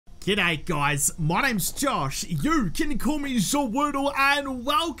G'day guys, my name's Josh, you can call me JaWoodle, and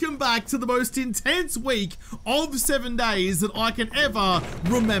welcome back to the most intense week of 7 days that I can ever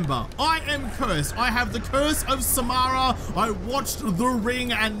remember. I am cursed. I have the curse of Samara. I watched The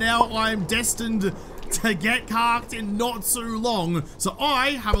Ring and now I am destined to get carked in not too long. So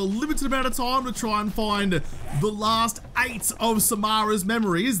I have a limited amount of time to try and find the last 8 of Samara's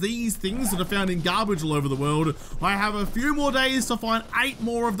memories, these things that are found in garbage all over the world. I have a few more days to find 8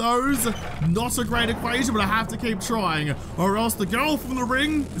 more of those. Not a great equation, but I have to keep trying, or else the girl from The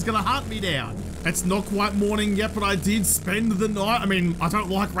Ring is gonna hunt me down. It's not quite morning yet, but I did spend the night. I mean, I don't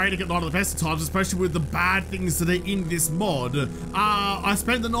like raiding at night at the best of times, especially with the bad things that are in this mod. I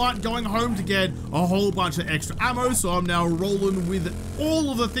spent the night going home to get a whole bunch of extra ammo, so I'm now rolling with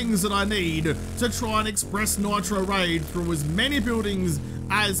all of the things that I need to try and express nitro raid through as many buildings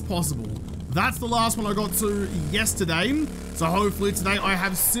as possible. That's the last one I got to yesterday, so hopefully today I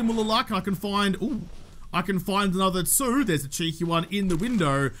have similar luck. I can find another 2. There's a cheeky one in the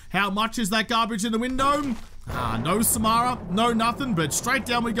window. How much is that garbage in the window? No Samara, no nothing, but straight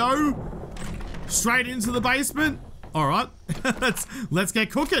down we go. Straight into the basement. All right, let's get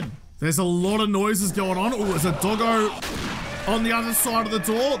cooking. There's a lot of noises going on. Oh, there's a doggo on the other side of the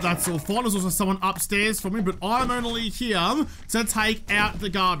door. That's all fine. There's also someone upstairs for me, but I'm only here to take out the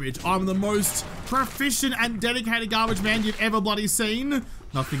garbage. I'm the most proficient and dedicated garbage man you've ever bloody seen.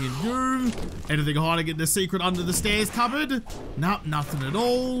 Nothing in you. Anything hiding in the secret under the stairs cupboard? Nope, nothing at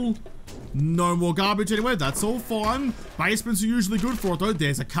all. No more garbage anywhere. That's all fine. Basements are usually good for it though.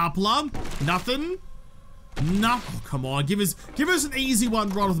 There's a coupler. Nothing. No. Oh, come on. Give us an easy one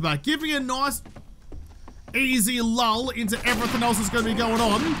right off the bat. Give me a nice easy lull into everything else that's going to be going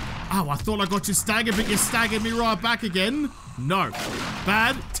on. Oh, I thought I got you staggered, but you staggered me right back again. No.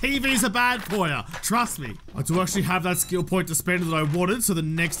 Bad. TVs are bad for you. Trust me. I do actually have that skill point to spend that I wanted, so the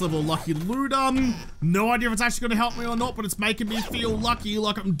next level lucky looter. No idea if it's actually going to help me or not, but it's making me feel lucky,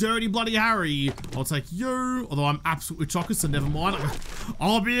 like I'm Dirty Bloody Harry. I'll take you, although I'm absolutely chocker, so never mind.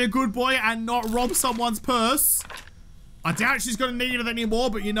 I'll be a good boy and not rob someone's purse. I doubt she's going to need it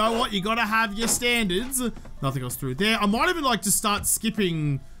anymore, but you know what? You got to have your standards. Nothing else through there. I might even like to start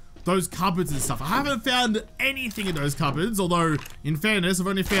skipping those cupboards and stuff. I haven't found anything in those cupboards, although in fairness, I've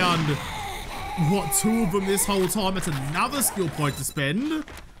only found, what, 2 of them this whole time. It's another skill point to spend.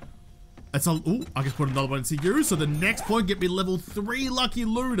 It's a, ooh, I just put another one into you. So the next point, get me level 3 lucky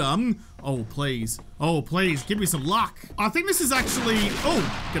looter. Oh, please. Oh, please, give me some luck. I think this is actually,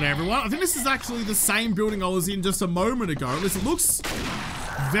 oh, g'day everyone. I think this is actually the same building I was in just a moment ago. At least it looks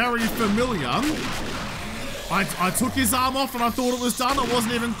very familiar. I took his arm off and I thought it was done. I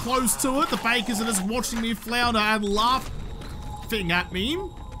wasn't even close to it. The bakers are just watching me flounder and laughing at me.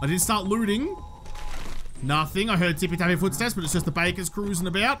 I didn't start looting. Nothing. I heard tippy-tappy footsteps, but it's just the bakers cruising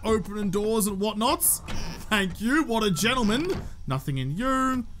about, opening doors and whatnots. Thank you. What a gentleman. Nothing in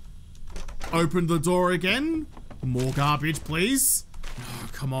you. Opened the door again. More garbage, please. Oh,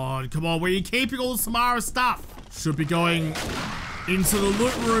 come on. Come on. Where are you keeping all the Samara stuff? Should be going into the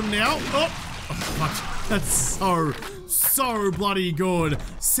loot room now. Oh, fuck. That's so bloody good.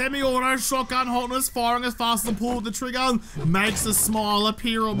 Semi-auto shotgun hotness, firing as fast as I pull the trigger, makes a smile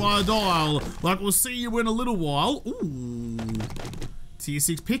appear on my dial. Like we'll see you in a little while. Ooh. Tier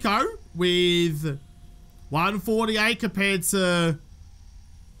 6 Pico with 148 compared to,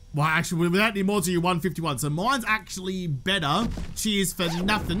 well, actually, without any mods, you're 151. So mine's actually better. Cheers for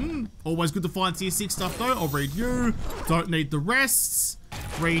nothing. Always good to find tier 6 stuff though. I'll read you. Don't need the rest.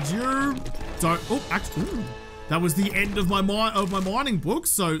 Read you. Don't. Oh, actually, ooh, that was the end of my mining book,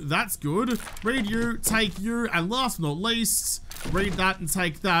 so that's good. Read you, take you, and last but not least, read that and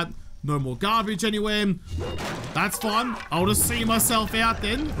take that. No more garbage anywhere. That's fine. I'll just see myself out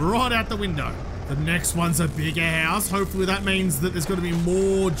then, right out the window. The next one's a bigger house. Hopefully that means that there's going to be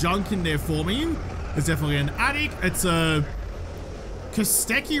more junk in there for me. There's definitely an attic. It's a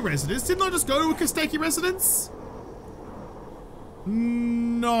Kosteki residence. Didn't I just go to a Kosteki residence?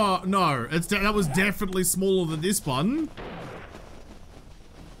 No, that was definitely smaller than this one.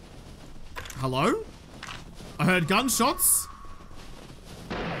 Hello? I heard gunshots.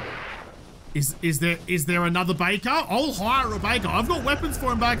 Is there another baker? I'll hire a baker. I've got weapons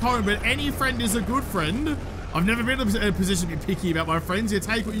for him back home, but any friend is a good friend. I've never been in a position to be picky about my friends. You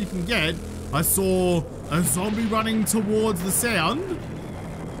take what you can get. I saw a zombie running towards the sound.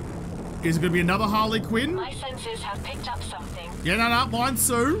 Is it going to be another Harley Quinn? My senses have picked up something. Yeah, no, mine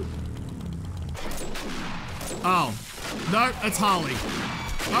too. Oh. No, it's Harley.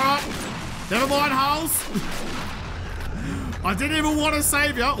 Alright. Never mind, Harls. I didn't even want to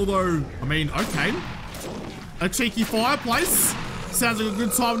save you, although, I mean, okay. A cheeky fireplace. Sounds like a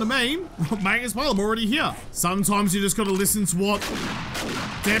good time to me. May as well, I'm already here. Sometimes you just gotta listen to what,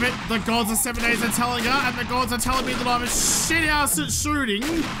 damn it, the gods of 7 days are telling her, and the gods are telling me that I'm a shit house at shooting.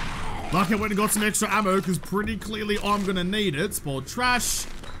 Like I went and got some extra ammo, because pretty clearly I'm gonna need it. Spoiled trash,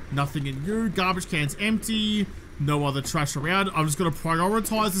 nothing in you, garbage can's empty, no other trash around. I'm just gonna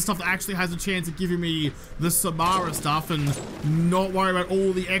prioritize the stuff that actually has a chance of giving me the Samara stuff and not worry about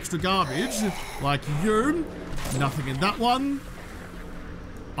all the extra garbage. Like you, nothing in that one.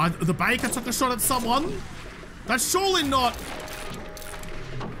 The baker took a shot at someone. That's surely not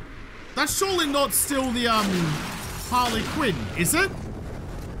still the Harley Quinn, is it?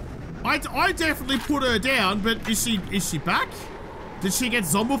 I definitely put her down, but is she back? Did she get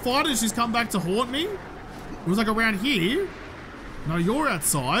zombified and she's come back to haunt me? It was like around here. No, you're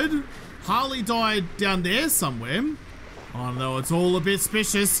outside. Harley died down there somewhere. Oh no, it's all a bit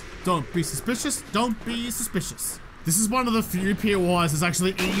suspicious. Don't be suspicious. Don't be suspicious. This is one of the few POIs that's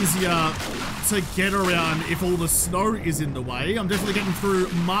actually easier to get around if all the snow is in the way. I'm definitely getting through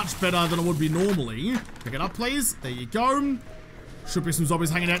much better than I would be normally. Pick it up, please. There you go. Should be some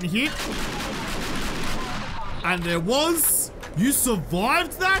zombies hanging out in here. And there was. You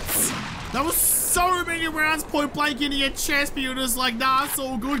survived that? That was so many rounds point blank into your chest, but you're just like, nah, it's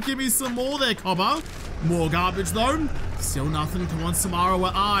all good. Give me some more there, cobber. More garbage, though. Still nothing. Come on, Samara,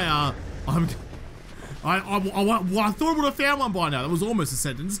 where are ya? I thought I would have found one by now. That was almost a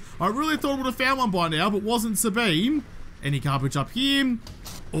sentence. I really thought I would have found one by now, but wasn't to be. Any garbage up here?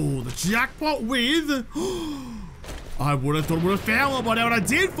 Oh, the jackpot with... I would have thought I would have found one by now, and I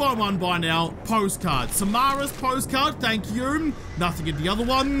did find one by now. Postcard. Samara's postcard, thank you. Nothing in the other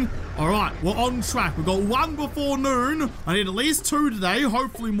one. All right, we're on track. We've got one before noon. I need at least 2 today,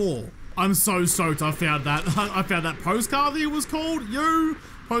 hopefully more. I'm so stoked I found that. I found that postcard that it was called. You.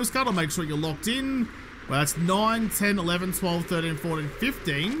 Postcard, I'll make sure you're locked in. Well, that's 9, 10, 11, 12, 13, 14,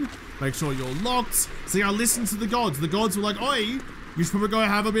 15. Make sure you're locked. See, I listened to the gods. The gods were like, oi, you should probably go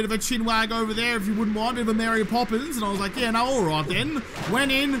have a bit of a chin wag over there if you wouldn't mind, a bit of a Mary Poppins. And I was like, yeah, no, all right then.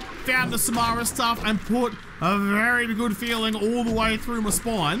 Went in, found the Samara stuff, and put a very good feeling all the way through my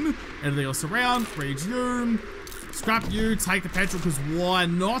spine. Everything else around, read you, scrap you, take the petrol, because why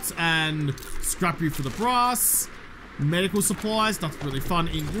not? And scrap you for the brass. Medical supplies, nothing really fun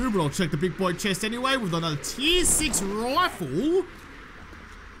in you, but I'll check the big boy chest anyway with another tier 6 rifle.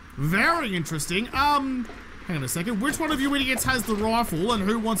 Very interesting. Hang on a second. Which one of you idiots has the rifle and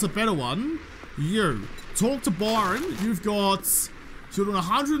who wants a better one? You. Talk to Byron. You've got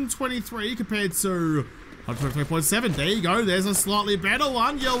 123 compared to 123.7. There you go. There's a slightly better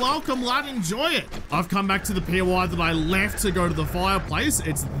one. You're welcome, lad. Enjoy it. I've come back to the POI that I left to go to the fireplace.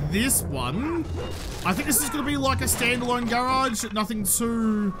 It's this one. I think this is going to be like a standalone garage. Nothing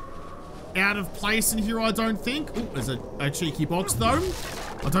too out of place in here, I don't think. Oh, there's a cheeky box, though.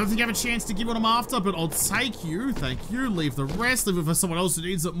 I don't think I have a chance to give what I'm after, but I'll take you. Thank you. Leave the rest. Leave it for someone else who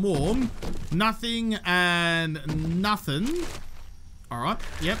needs it more. Nothing and nothing. All right.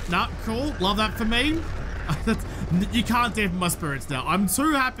 Yep. Nah, cool. Love that for me. You can't dampen my spirits now. I'm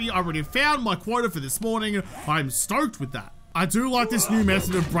too happy. I already found my quota for this morning. I'm stoked with that. I do like this new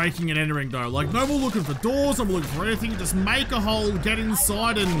method of breaking and entering, though. Like, no more looking for doors, no more looking for anything. Just make a hole, get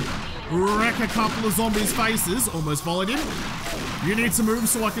inside, and wreck a couple of zombies' faces. Almost volleyed him. You need to move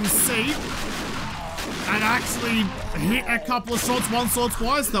so I can see. And actually hit a couple of shots once or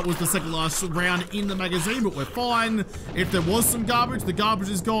twice. That was the second last round in the magazine, but we're fine. If there was some garbage, the garbage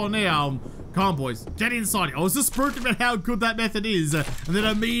is gone now. Come on, boys. Get inside. I was just spoken about how good that method is, and then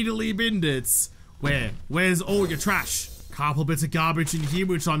immediately binned it. Where's all your trash? Couple bits of garbage in here,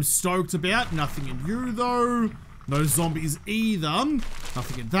 which I'm stoked about. Nothing in you, though. No zombies either.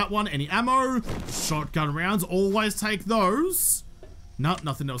 Nothing in that one. Any ammo? Shotgun rounds. Always take those. No,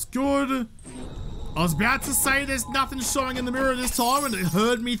 nothing else good. I was about to say there's nothing showing in the mirror this time, and it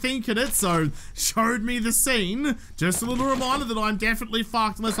heard me thinking it, so showed me the scene. Just a little reminder that I'm definitely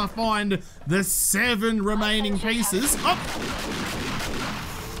fucked unless I find the 7 remaining pieces. Oh!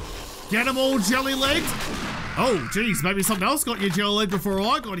 Get them all jelly-legged. Oh, geez, maybe something else got you jelly-legged before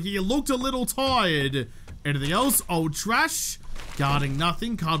I got here. Looked a little tired. Anything else? Old trash. Guarding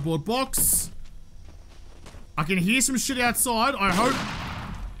nothing. Cardboard box. I can hear some shit outside. I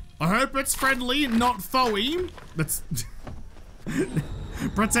hope it's friendly, not foey. That's...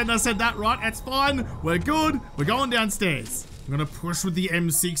 Pretend I said that right. That's fine. We're good. We're going downstairs. I'm gonna push with the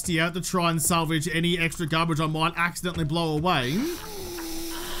M60 out to try and salvage any extra garbage I might accidentally blow away.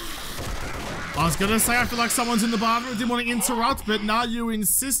 I was gonna say I feel like someone's in the bathroom. I didn't want to interrupt, but nah, you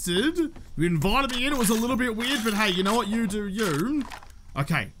insisted. You invited me in. It was a little bit weird, but hey, you know what? You do you.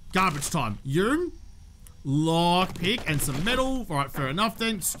 Okay, garbage time. You. Lockpick and some metal. All right, fair enough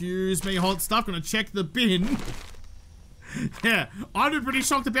then. Excuse me, hot stuff. Gonna check the bin. Yeah, I'd be pretty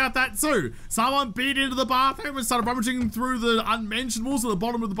shocked about that too. Someone beat into the bathroom and started rummaging through the unmentionables at the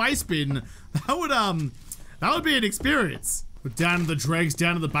bottom of the base bin. That would be an experience. We're down to the dregs,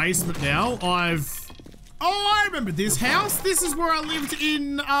 down to the basement now. Oh, I remember this house. This is where I lived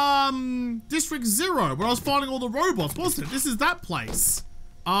in District 0, where I was fighting all the robots, wasn't it? This is that place.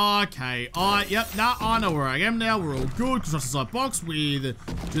 Okay, yep, I know where I am now. We're all good. Construction site box with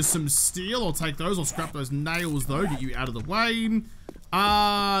just some steel. I'll take those. I'll scrap those nails though. Get you out of the way. You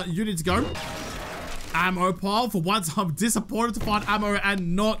need to go. Ammo pile. For once, I'm disappointed to find ammo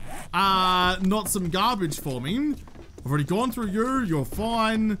and not some garbage for me. I've already gone through you. You're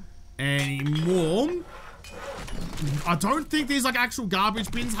fine. Any more? I don't think these like actual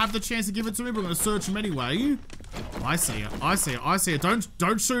garbage bins have the chance to give it to me, but I'm gonna search them anyway. I see it. I see it. I see it.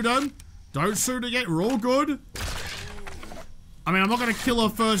 Don't shoot him. Don't shoot again. We're all good. I mean, I'm not gonna kill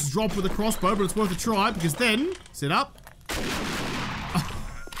her first drop with a crossbow, but it's worth a try because then sit up.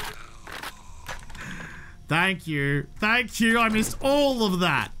 Thank you. Thank you. I missed all of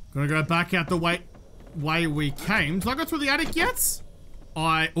that. Gonna go back out the way we came. Did I go through the attic yet?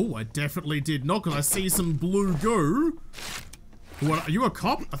 I definitely did not, because I see some blue goo. What, are you a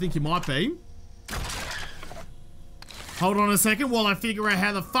cop? I think you might be. Hold on a second while I figure out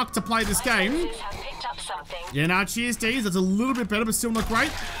how the fuck to play this game. Yeah, now cheers, D's. That's a little bit better, but still not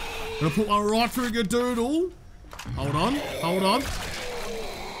great. Gonna put one right through your doodle. Hold on, hold on.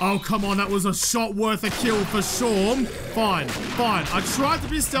 Oh, come on, that was a shot worth a kill for sure. Fine, fine. I tried to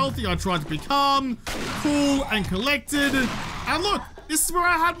be stealthy. I tried to be calm, cool, and collected. And look, this is where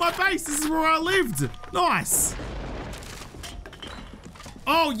I had my base. This is where I lived. Nice.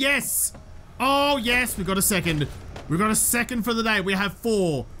 Oh, yes. Oh, yes. We got a second. We got a second for the day. We have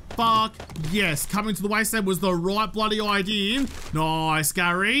 4. Fuck yes. Coming to the wasteland was the right bloody idea. Nice,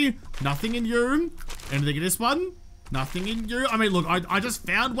 Gary. Nothing in you. Anything in this one? Nothing in you. I mean, look, I just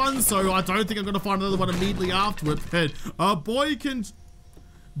found one, so I don't think I'm going to find another one immediately afterward. But a boy can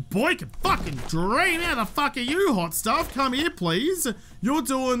fucking dream. How the fuck are you, hot stuff? Come here, please. You're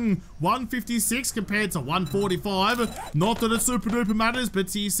doing 156 compared to 145. Not that it super duper matters, but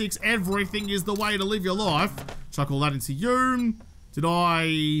tier 6, everything is the way to live your life. Chuck all that into you. Did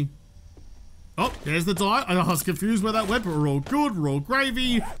I... Oh, there's the die. I was confused where that went, but we're all good. We're all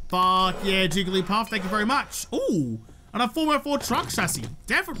gravy. Fuck yeah, Jigglypuff. Thank you very much. Ooh. And a 4x4 truck chassis.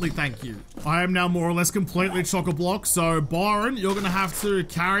 Definitely thank you. I am now more or less completely chock-a-block. So, Byron, you're going to have to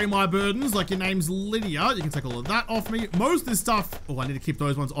carry my burdens like your name's Lydia. You can take all of that off me. Most of this stuff... Oh, I need to keep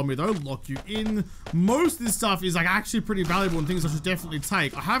those ones on me, though. Lock you in. Most of this stuff is like actually pretty valuable and things I should definitely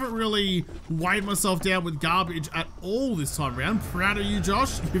take. I haven't really weighed myself down with garbage at all this time around. Proud of you,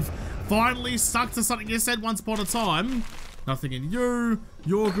 Josh. You've finally stuck to something you said once upon a time. Nothing in you.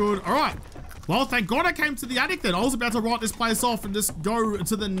 You're good. All right. Well, thank God I came to the attic then. I was about to write this place off and just go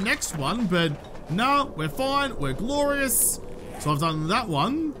to the next one, but no, we're fine. We're glorious. So I've done that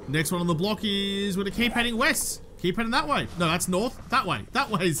one. Next one on the block is we're gonna keep heading west. Keep heading that way. No, that's north. That way. That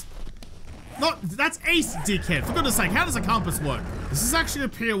way's not. That's east, dickhead. For goodness sake, how does a compass work? This is actually a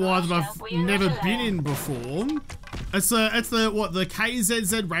POI that I've never been in before. It's the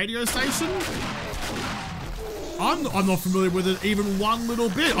KZZ radio station. I'm not familiar with it even one little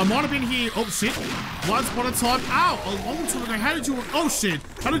bit. I might have been here, oh shit, once upon a time. Ow, a long time ago. How did you, oh shit.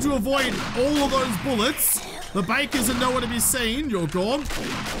 How did you avoid all of those bullets? The bakers are nowhere to be seen. You're gone.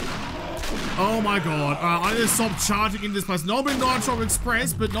 Oh my God. I need to stop charging in this place. Not been Nitro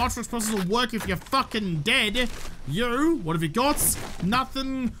Express, but Nitro Express will work if you're fucking dead. You, what have you got?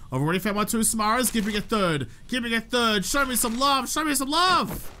 Nothing. I've already found my 2 Samaras. Give me a third. Give me a third. Show me some love. Show me some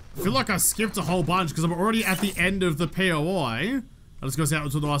love. I feel like I skipped a whole bunch because I'm already at the end of the POI. I just goes out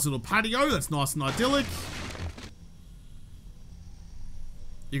into a nice little patio. That's nice and idyllic.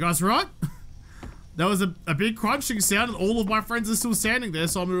 You guys right? There was a big crunching sound and all of my friends are still standing there,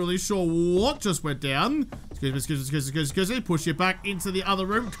 so I'm not really sure what just went down. Excuse me. Push you back into the other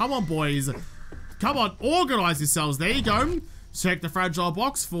room. Come on, boys. Come on, organize yourselves. There you go. Check the fragile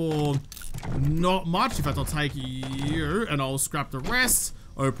box for not much. In fact, I'll take you and I'll scrap the rest.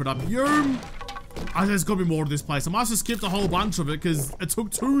 Open up you. There's got to be more to this place. I must have skipped a whole bunch of it because it took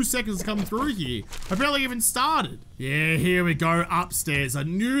 2 seconds to come through here. I barely even started. Yeah, here we go. Upstairs. I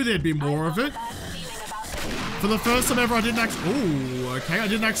knew there'd be more of it. For the first time ever, I didn't actually... Oh, okay. I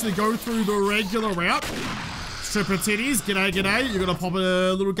didn't actually go through the regular route. Stripper titties. G'day, g'day. You're going to pop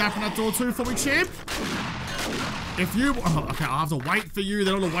a little gap in that door too for me, champ? If you... Oh, okay, I'll have to wait for you.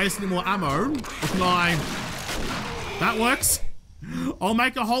 They don't want to waste any more ammo. Or can I... That works. I'll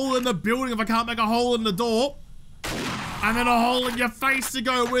make a hole in the building if I can't make a hole in the door. And then a hole in your face to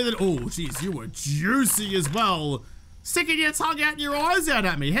go with it. Oh, jeez, you were juicy as well. Sticking your tongue out and your eyes out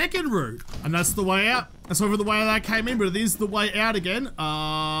at me. Heckin' rude. And that's the way out. That's over the way that came in, but it is the way out again.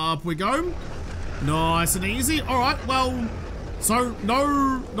 Up we go. Nice and easy. All right, well, so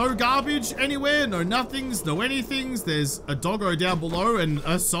no garbage anywhere. No nothings, no anythings. There's a doggo down below and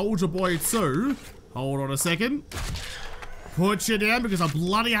a soldier boy too. Hold on a second. Put you down because I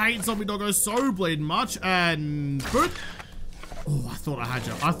bloody hate zombie doggos so bleeding much. And boop. Oh, I thought I had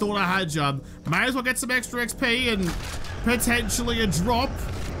you. I thought I had you. May as well get some extra XP and potentially a drop.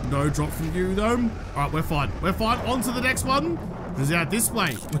 No drop from you, though. All right, we're fine. We're fine. On to the next one. This is out this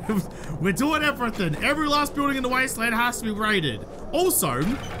way. We're doing everything. Every last building in the wasteland has to be raided. Also,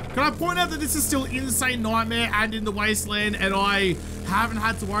 can I point out that this is still Insane Nightmare and in the wasteland, and I haven't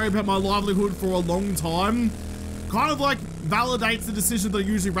had to worry about my livelihood for a long time? Kind of like validates the decision that I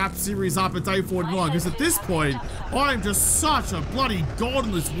usually wrap series up at day 49, because at this point, I am just such a bloody god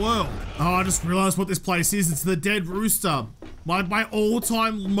in this world. Oh, I just realized what this place is. It's the Dead Rooster. My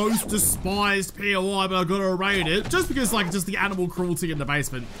all-time most despised POI, but I've got to raid it. Just because, like, just the animal cruelty in the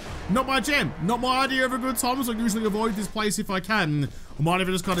basement. Not my jam. Not my idea of a good time, so I usually avoid this place if I can. I might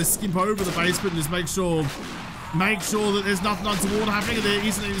even just kind of skimp over the basement and just make sure that there's nothing untoward happening and there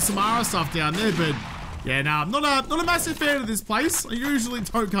isn't any Samara stuff down there, but yeah, no, I'm not a massive fan of this place. I usually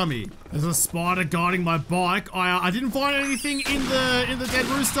don't come here. There's a spider guarding my bike. I didn't find anything in the Dead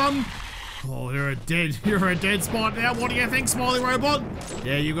Rooster. Oh, you're a dead spider now. What do you think, Smiley Robot?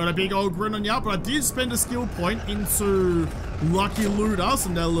 Yeah, you got a big old grin on you, but I did spend a skill point into Lucky Looter, so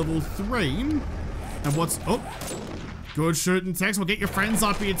now level 3. And what's, oh, good shooting text. We'll get your friends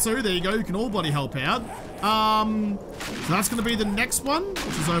up here too. There you go. You can all bloody help out. So that's going to be the next one,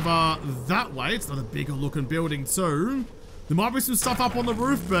 which is over that way. It's another bigger looking building too. There might be some stuff up on the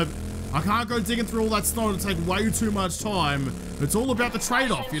roof, but I can't go digging through all that snow. It'll take way too much time. It's all about the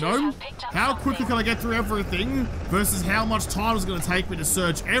trade-off, you know? How quickly can I get through everything versus how much time is it going to take me to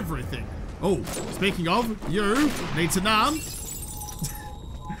search everything? Oh, speaking of, you need to know.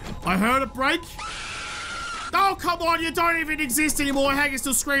 I heard it break. Oh, come on, you don't even exist anymore. How are you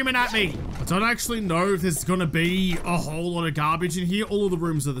still screaming at me? I don't actually know if there's gonna be a whole lot of garbage in here. All of the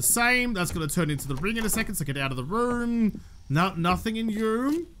rooms are the same. That's gonna turn into the ring in a second, so get out of the room. No, nothing in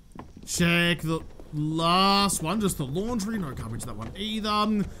you. Check the last one, just the laundry. No garbage in that one either. I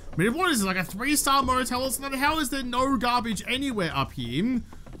mean, what is it, like a 3-star motel or something? How is there no garbage anywhere up here?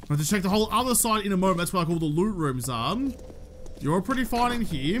 I have to check the whole other side in a moment. That's where like all the loot rooms are. You're pretty fine in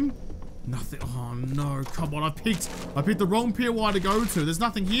here. Nothing. Oh no, come on. I picked the wrong POI to go to. There's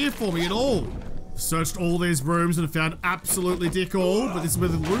nothing here for me at all. Searched all these rooms and found absolutely dick all, but this is where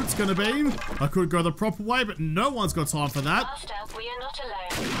the loot's gonna be. I could go the proper way, but no one's got time for that. Master, we are not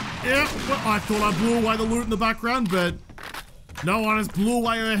alone. Yeah, well, I thought I blew away the loot in the background, but no one has blew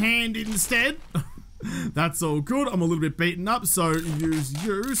away her hand instead. That's all good. I'm a little bit beaten up, so use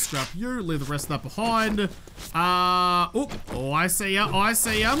you, scrap you, leave the rest of that behind. Oh, I see ya, I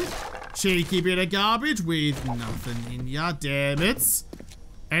see ya. Cheeky bit of garbage with nothing in ya, damn it.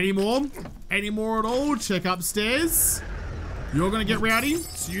 Any more? Any more at all? Check upstairs. You're gonna get rowdy,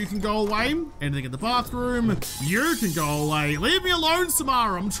 so you can go away. Anything in the bathroom, you can go away. Leave me alone,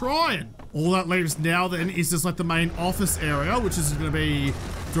 Samara, I'm trying. All that leaves now then is just like the main office area, which is gonna be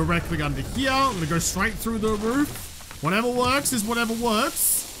directly under here. I'm gonna go straight through the roof. Whatever works is whatever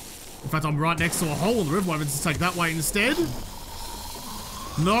works. In fact, I'm right next to a hole in the roof. Why don't I just take that way instead?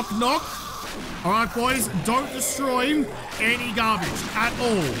 Knock, knock. All right, boys, don't destroy any garbage at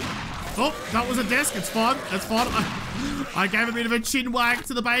all. Oh, that was a desk. It's fine. That's fine. I gave a bit of a chin wag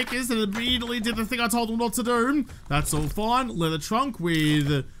to the bakers and immediately did the thing I told them not to do. That's all fine. Leather trunk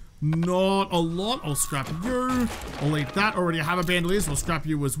with not a lot. I'll scrap you. I'll eat that. Already have a bandolier, so I'll scrap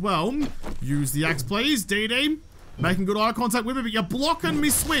you as well. Use the axe, please. DD. Making good eye contact with me, but you're blocking me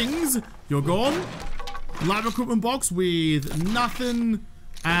swings. You're gone. Lab equipment box with nothing.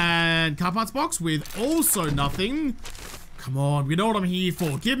 And car parts box with also nothing. Come on, we know what I'm here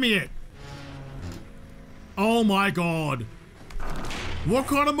for. Give me it. Oh my god. What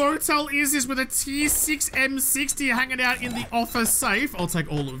kind of motel is this with a tier 6 M60 hanging out in the office safe? I'll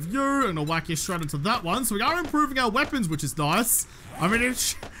take all of you and I'll whack you straight into that one. So we are improving our weapons, which is nice. I mean,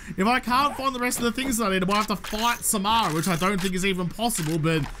 if I can't find the rest of the things that I need, I might have to fight Samara, which I don't think is even possible.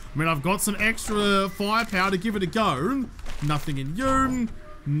 But, I mean, I've got some extra firepower to give it a go. Nothing in you.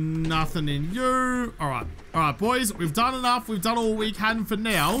 Nothing in you. Alright, boys. We've done enough. We've done all we can for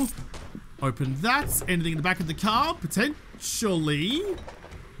now. Open that. Anything in the back of the car? Potentially.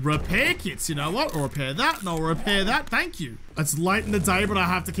 repair kits. You know what? I'll repair that, and I'll repair that. Thank you. It's late in the day, but I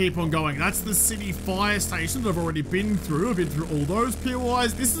have to keep on going. That's the city fire station that I've already been through. I've been through all those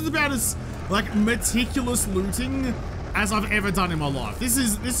POIs. This is about as, like, meticulous looting as I've ever done in my life. This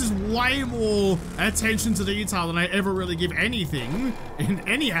is way more attention to detail than I ever really give anything in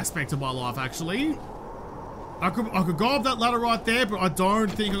any aspect of my life, actually. I could go up that ladder right there, but I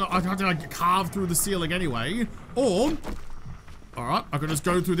don't think I'd have to like carve through the ceiling anyway. Or, all right, I could just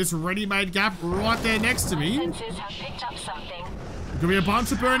go through this ready-made gap right there next to me. Sensors have picked up something. Could be a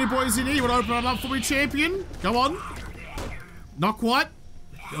bunch of Bernie boys in here. You want to open it up for me, champion? Go on. Not quite.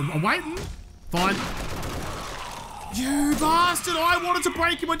 I'm waiting. Fine. You bastard! I wanted to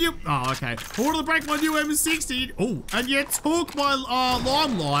break him on you. Oh, okay. I wanted to break my new M60. Oh, and you took my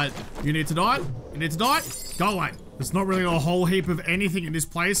limelight. You need to die. You need to die. Go away. There's not really a whole heap of anything in this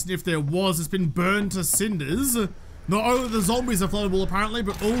place, and if there was, it's been burned to cinders. Not only the zombies are flammable apparently,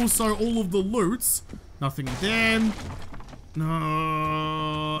 but also all of the loots. Nothing in there.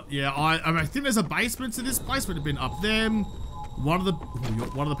 No. Yeah, I think there's a basement to this place. Would have been up there. One of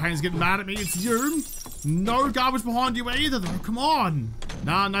the painters getting mad at me. It's you. No garbage behind you either, though. Come on.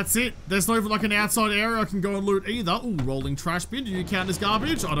 Nah, and that's it. There's not even like an outside area I can go and loot either. Ooh, rolling trash bin. Do you count as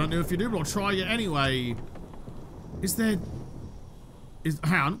garbage? I don't know if you do, but I'll try you anyway. Hang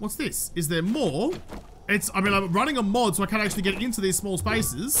on, what's this? Is there more? I mean, I'm running a mod, so I can't actually get into these small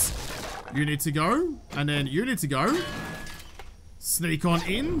spaces. You need to go, and then you need to go. Sneak on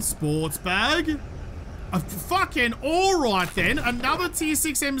in. Sports bag. Fucking alright then. Another tier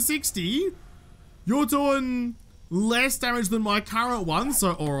 6 M60. You're doing less damage than my current one,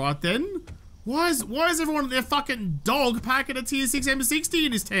 so alright then. Why is everyone and their fucking dog packing a tier 6 M60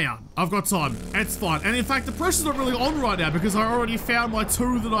 in this town? I've got time. It's fine. And in fact, the pressure's not really on right now because I already found my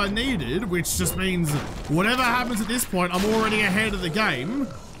 2 that I needed, which just means whatever happens at this point, I'm already ahead of the game.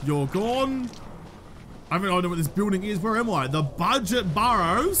 You're gone. I don't know what this building is. Where am I? The Budget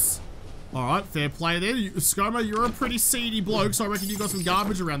Burrows. Alright, fair play there. Skoma, you're a pretty seedy bloke, so I reckon you got some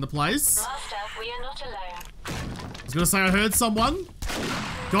garbage around the place. Master, we are not alone. I was gonna say I heard someone.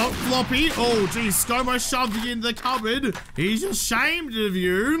 Got floppy. Oh, geez, Skoma shoved you in the cupboard. He's ashamed of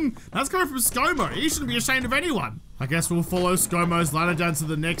you. That's coming from Skoma. He shouldn't be ashamed of anyone. I guess we'll follow Skoma's ladder down to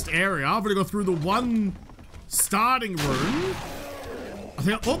the next area. I've already got through the one starting room. I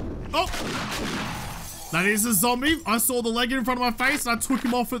think, oh. That is a zombie. I saw the leg in front of my face and I took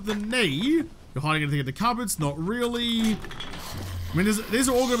him off at the knee. You're hiding anything in the cupboards? Not really. I mean, these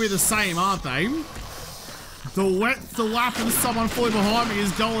are all going to be the same, aren't they? The lap of someone fully behind me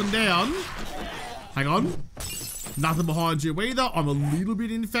is going down. Hang on. Nothing behind you either. I'm a little bit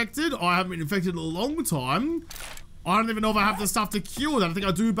infected. I haven't been infected in a long time. I don't even know if I have the stuff to cure that. I think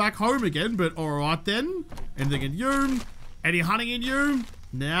I do back home again, but alright then. Anything in you? Any hunting in you?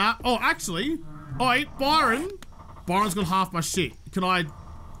 Nah. Oh, actually... Oh, wait, Byron. Byron's got half my shit. Can I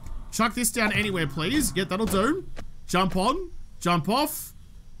chuck this down anywhere, please? Yeah, that'll do. Jump on. Jump off.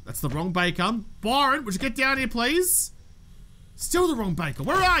 That's the wrong baker. Byron, would you get down here, please? Still the wrong baker.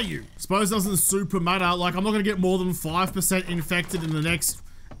 Where are you? Suppose it doesn't super matter. Like, I'm not going to get more than 5% infected in the next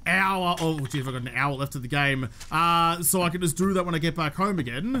hour. Oh, gee, I've got an hour left of the game. So I can just do that when I get back home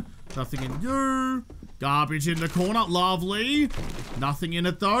again. Nothing in you. Garbage in the corner. Lovely. Nothing in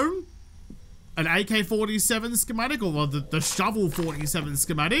it, though. An AK-47 schematic, or the Shovel 47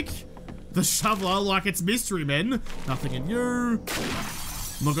 schematic. The shoveler, like it's Mystery Men. Nothing in you.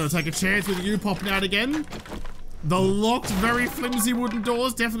 I'm not going to take a chance with you popping out again. The locked, very flimsy wooden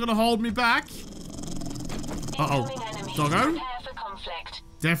doors definitely going to hold me back. Uh-oh. Doggo?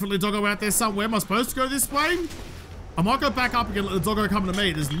 Definitely Doggo out there somewhere. Am I supposed to go this way? I might go back up again, let the Doggo come to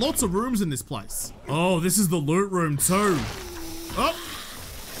me. There's lots of rooms in this place. Oh, this is the loot room too. Oh.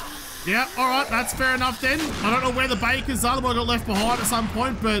 Yeah, alright, that's fair enough then. I don't know where the bakers are. They might have got left behind at some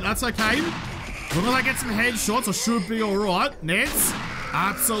point, but that's okay. As long as I get some headshots, I should be alright. Nets?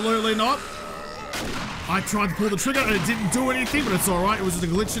 Absolutely not. I tried to pull the trigger and it didn't do anything, but it's alright. It was just a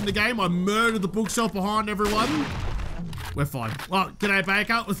glitch in the game. I murdered the bookshelf behind everyone. We're fine. Well, g'day,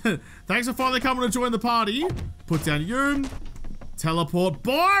 Baker. Thanks for finally coming to join the party. Put down you. Teleport.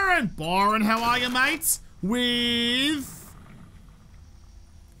 Byron! Byron, how are you, mates? With...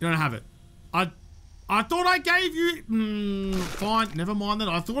 You don't have it. I thought I gave you... fine, never mind then.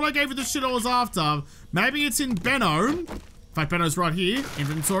 I thought I gave you the shit I was after. Maybe it's in Benno. In fact, Benno's right here.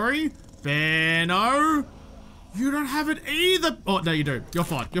 Inventory. Benno. You don't have it either. Oh, no, you do. You're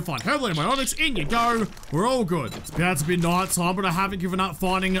fine. You're fine. Herbal antibiotics. In you go. We're all good. It's about to be night time, but I haven't given up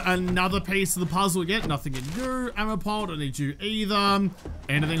finding another piece of the puzzle yet. Nothing in you. Ammo pile. Don't need you either.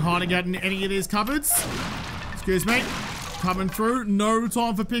 Anything hiding out in any of these cupboards? Excuse me. coming through. No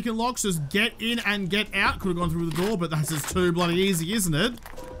time for pick and locks. Just get in and get out. Could have gone through the door, but that's just too bloody easy, isn't it?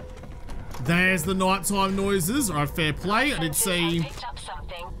 There's the nighttime noises. All right, fair play. I did see...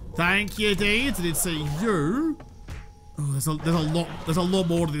 Thank you, Deeds. I did see you. Oh, there's a lot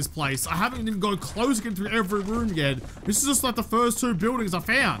more to this place. I haven't even got close to getting through every room yet. This is just like the first 2 buildings I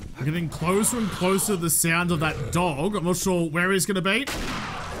found. I'm getting closer and closer to the sound of that dog. I'm not sure where he's gonna be.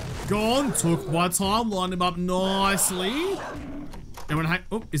 Gone. Took my time, lined him up nicely. And when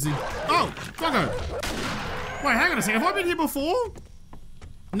oh, is he? Oh, doggo. Wait, hang on a second. Have I been here before?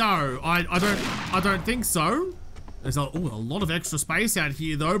 No, I don't think so. There's a lot of extra space out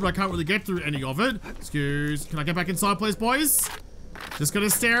here though, but I can't really get through any of it. Excuse, can I get back inside please, boys? Just gonna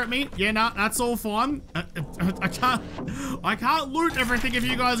stare at me? Yeah, nah, that's all fine. I can't loot everything if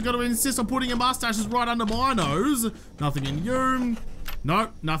you guys are gonna insist on putting your mustaches right under my nose. Nothing in you.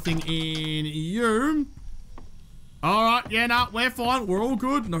 Nope, nothing in you. Alright, yeah, nah, we're fine. We're all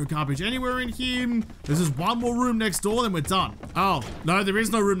good. No garbage anywhere in here. There's just one more room next door, then we're done. Oh, no, there is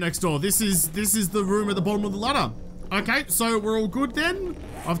no room next door. This is the room at the bottom of the ladder. Okay, so we're all good then.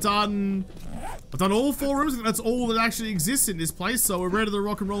 I've done all 4 rooms. That's all that actually exists in this place. So we're ready to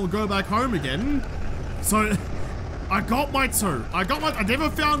rock and roll and go back home again. So I got my 2. I never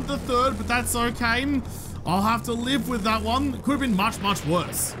found the 3rd, but that's okay. I'll have to live with that one. Could have been much, much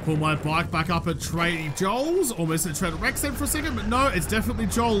worse. Pull my bike back up at Trader Joel's. Almost at Trader Rex then for a second, but no, it's definitely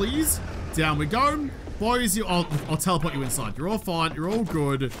Jolie's. Down we go. Boys, I'll teleport you inside. You're all fine. You're all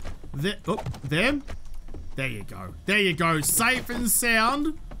good. There. Oh, there. There you go. There you go. Safe and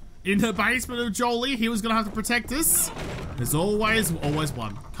sound in the basement of Jolie. He was going to have to protect us. There's always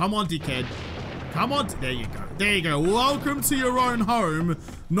one. Come on, dickhead. Come on. There you go. There you go. Welcome to your own home.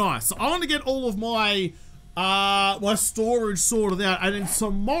 Nice. So I want to get all of my storage sorted out, and then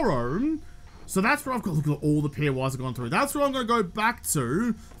tomorrow, so that's where I've got, look at all the POIs I've gone through. That's where I'm going to go back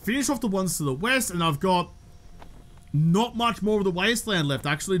to, finish off the ones to the west, and I've got not much more of the wasteland left,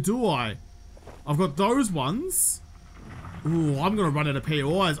 actually, do I? I've got those ones. Ooh, I'm going to run out of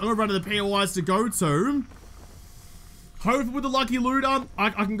POIs. I'm going to run out of POIs to go to. Hopefully with the lucky looter,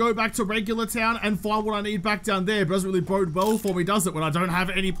 I can go back to regular town and find what I need back down there. But it doesn't really bode well for me, does it, when I don't have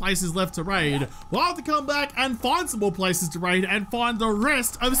any places left to raid? We'll have to come back and find some more places to raid and find the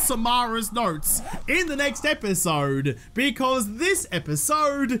rest of Samara's notes in the next episode, because this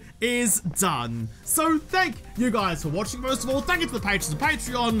episode is done. So thank you guys for watching. Most of all, thank you to the patrons of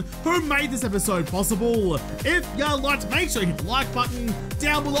Patreon who made this episode possible. If you liked, make sure you hit the like button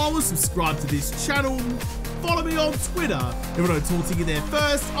down below and subscribe to this channel. Follow me on Twitter. If I don't talk to you there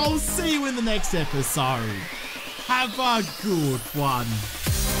first, I'll see you in the next episode. Have a good one.